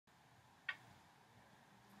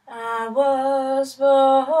I was born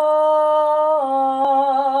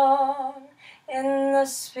in the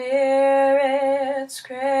Spirit's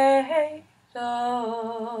cradle.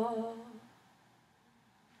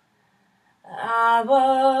 I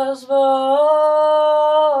was born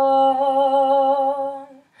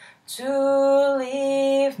to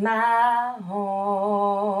leave my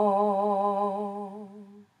home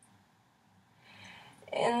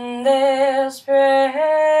in this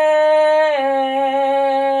precious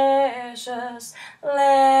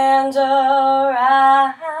land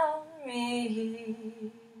around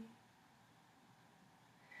me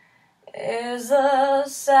is the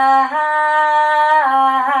south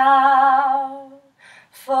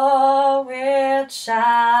for which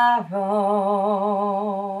I roam.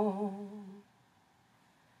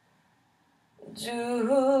 Do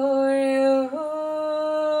you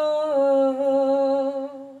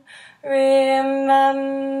remember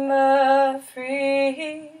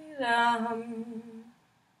freedom?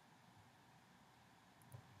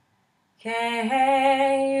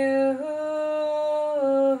 Can you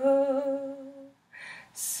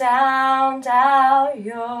sound out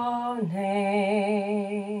your name?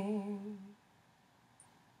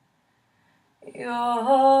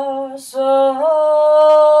 Your soul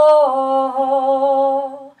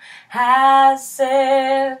has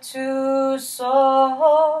set to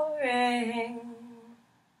soaring,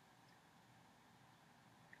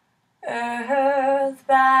 earthbound,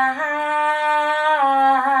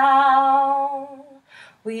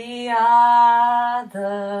 we are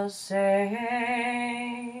the same.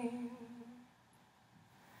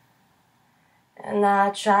 And I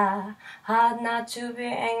try hard not to be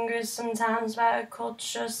angry sometimes by a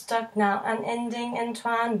culture stuck now, unending,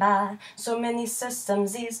 entwined by so many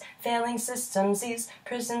systems. These failing systems, these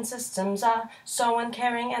prison systems are so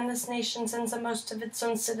uncaring, and this nation sends most of its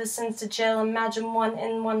own citizens to jail. Imagine 1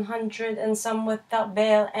 in 100 and some without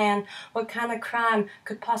bail, and what kind of crime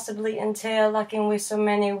could possibly entail locking away so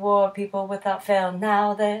many war people without fail?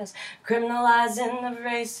 Now there's criminalizing of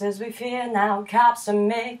races we fear. Now cops are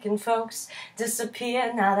making folks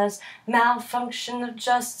disappear. Now there's malfunction of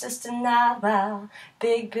justice denied, while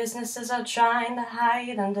big businesses are trying to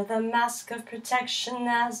hide under the mask of protection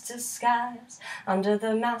as disguise, under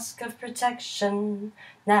the mask of protection.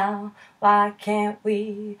 Now why can't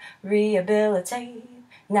we rehabilitate?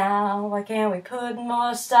 Now why can't we put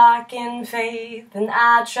more stock in faith? And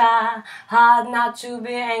I try hard not to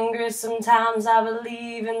be angry sometimes. I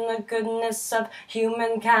believe in the goodness of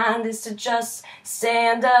humankind is to just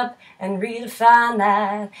stand up and redefine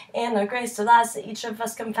that inner grace to lies that each of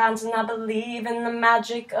us can find. And I believe in the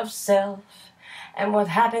magic of self. And what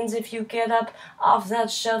happens if you get up off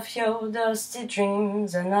that shelf, your dusty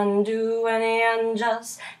dreams, and undo any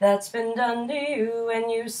unjust that's been done to you?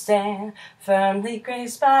 And you stand firmly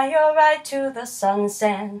graced by your right to the sun.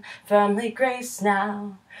 Stand firmly graced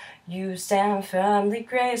now. You stand firmly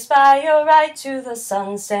graced by your right to the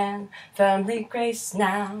sun. Stand firmly graced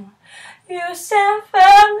now. You stand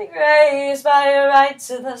firmly graced by your right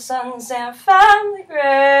to the sun. Stand firmly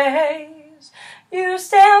graced. You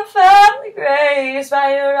stand firmly graced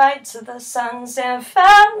by your right to the sun. Stand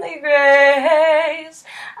firmly graced.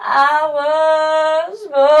 I was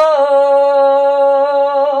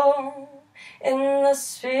born in the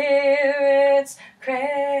Spirit.